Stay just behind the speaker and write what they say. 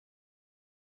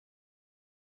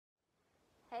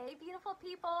Hey beautiful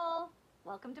people,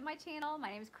 welcome to my channel.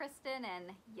 My name is Kristen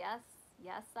and yes,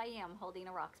 I am holding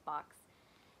a Rocksbox.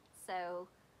 So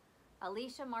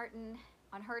Alicia Martin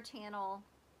on her channel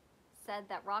said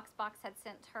that Rocksbox had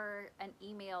sent her an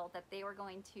email that they were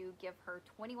going to give her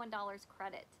 $21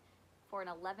 credit for an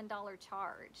 $11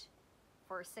 charge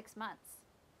for 6 months.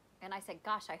 And I said,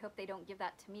 gosh, I hope they don't give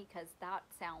that to me because that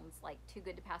sounds like too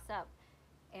good to pass up.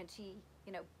 And she,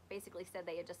 basically said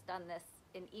they had just done this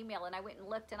in email, and I went and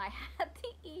looked and I had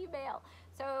the email.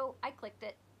 So I clicked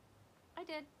it. I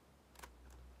did.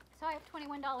 So I have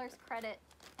 $21 credit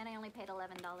and I only paid $11.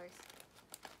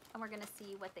 And we're gonna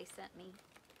see what they sent me.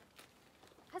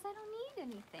 Because I don't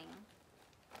need anything.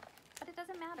 But it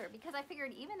doesn't matter because I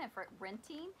figured even if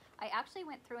renting, I actually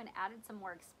went through and added some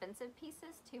more expensive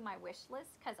pieces to my wish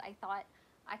list because I thought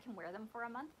I can wear them for a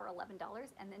month for $11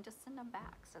 and then just send them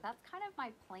back. So that's kind of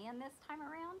my plan this time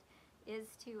around,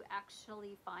 is to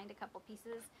actually find a couple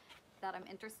pieces that I'm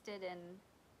interested in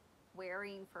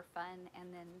wearing for fun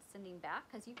and then sending back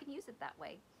because you can use it that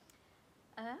way.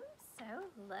 So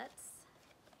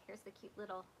here's the cute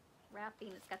little wrapping.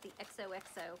 It's got the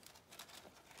XOXO.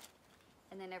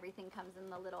 And then everything comes in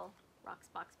the little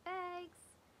Rocksbox bags.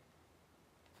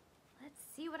 Let's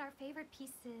see what our favorite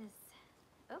piece is.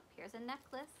 Oh, here's a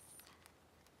necklace.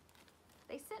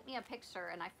 They sent me a picture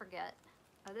and I forget.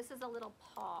 Oh, this is a little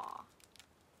paw.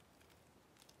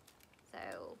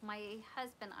 So my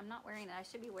husband, I'm not wearing it. I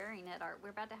should be wearing it.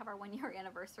 We're about to have our 1-year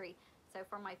anniversary. So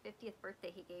for my 50th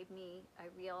birthday, he gave me a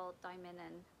real diamond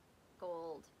and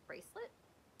gold bracelet.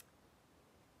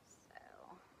 So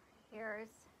here's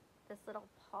this little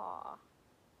paw.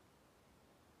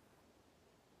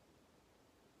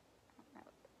 I don't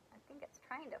know. I think it's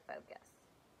trying to focus.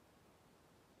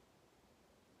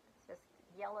 It's just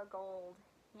yellow gold,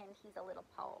 and he's a little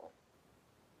paw.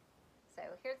 So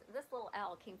here's this little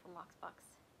owl came from Rocksbox.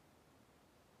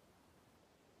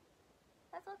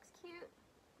 That looks cute.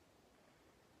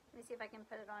 Let me see if I can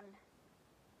put it on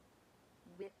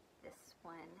with this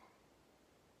one.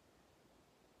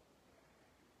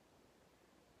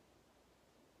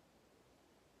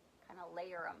 Kind of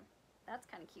layer them. That's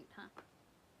kind of cute, huh?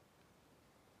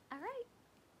 All right.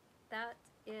 That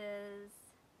is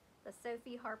the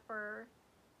Sophie Harper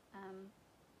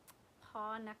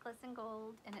paw necklace in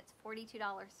gold, and it's $42.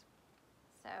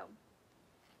 So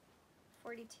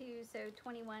 42, so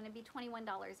 21, it'd be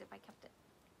 $21 if I kept it.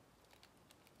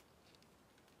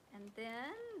 And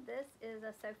then this is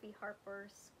a Sophie Harper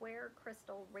square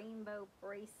crystal rainbow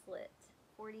bracelet,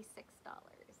 $46.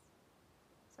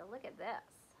 So look at this.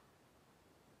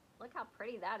 Look how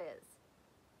pretty that is.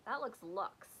 That looks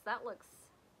luxe. That looks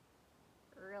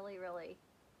really, really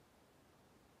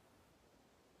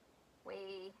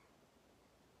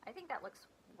I think that looks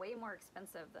way more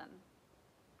expensive than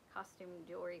costume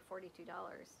jewelry, $42. All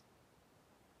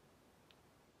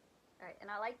right, and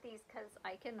I like these because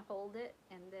I can hold it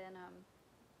and then,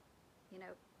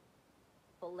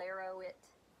 bolero it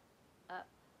up.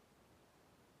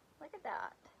 Look at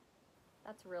that.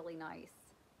 That's really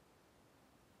nice.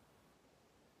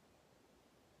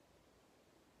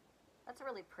 That's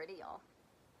really pretty, y'all.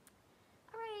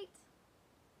 All right,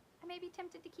 I may be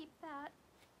tempted to keep that.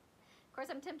 Of course,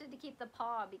 I'm tempted to keep the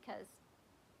paw because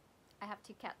I have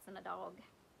 2 cats and a dog,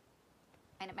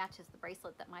 and it matches the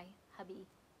bracelet that my hubby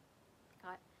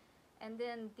got. And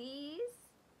then these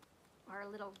are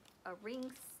a ring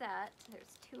set.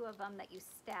 There's 2 of them that you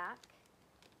stack,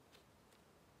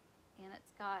 and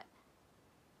it's got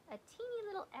a teeny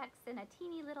little X and a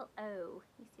teeny little O.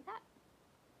 You see that?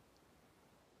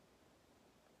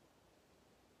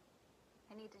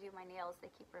 I need to do my nails, they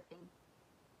keep ripping.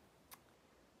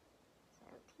 So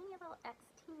teeny little X,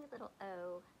 teeny little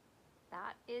O.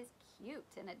 That is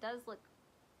cute, and it does look,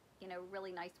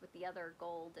 really nice with the other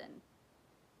gold and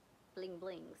bling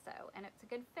bling, so, and it's a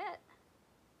good fit.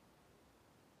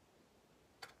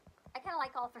 I kind of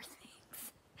like all 3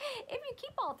 things. If you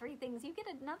keep all 3 things, you get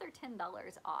another $10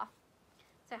 off.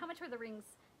 So how much were the rings?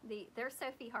 They're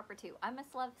Sophie Harper too. I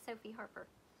must love Sophie Harper.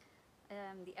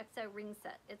 The XO ring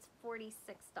set, it's $46.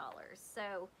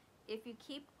 So if you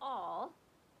keep all,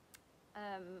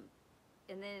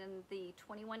 and then the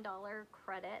 $21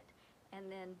 credit, and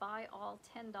then buy all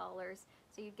 $10,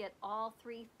 so you get all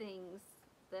 3 things,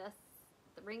 the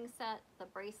ring set, the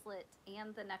bracelet,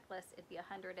 and the necklace, it'd be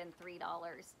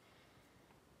 $103,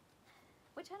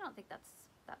 which I don't think that's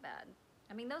that bad.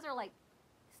 I mean, those are like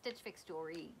Stitch Fix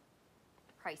jewelry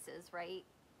prices, right?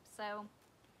 So,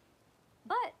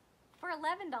 but for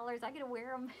 $11, I get to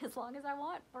wear them as long as I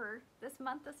want for this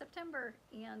month of September.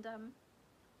 And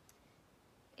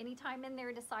anytime in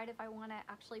there, decide if I want to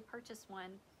actually purchase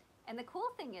one. And the cool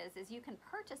thing is you can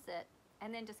purchase it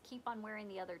and then just keep on wearing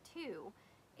the other two.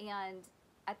 And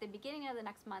at the beginning of the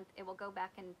next month, it will go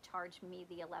back and charge me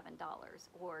the $11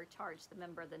 or charge the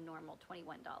member the normal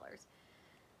 $21.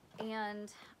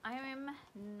 And I'm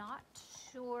not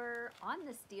sure on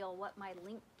this deal what my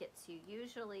link gets you.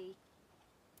 Usually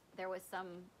there was some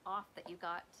off that you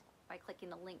got by clicking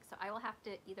the link. So I will have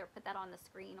to either put that on the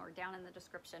screen or down in the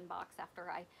description box after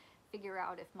I figure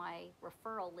out if my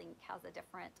referral link has a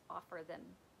different offer than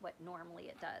what normally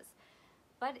it does.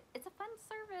 But it's a fun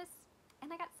service,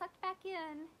 and I got sucked back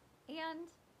in and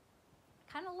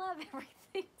kind of love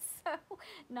everything, so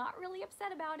not really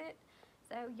upset about it.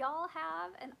 So y'all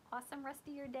have an awesome rest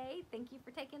of your day. Thank you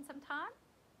for taking some time.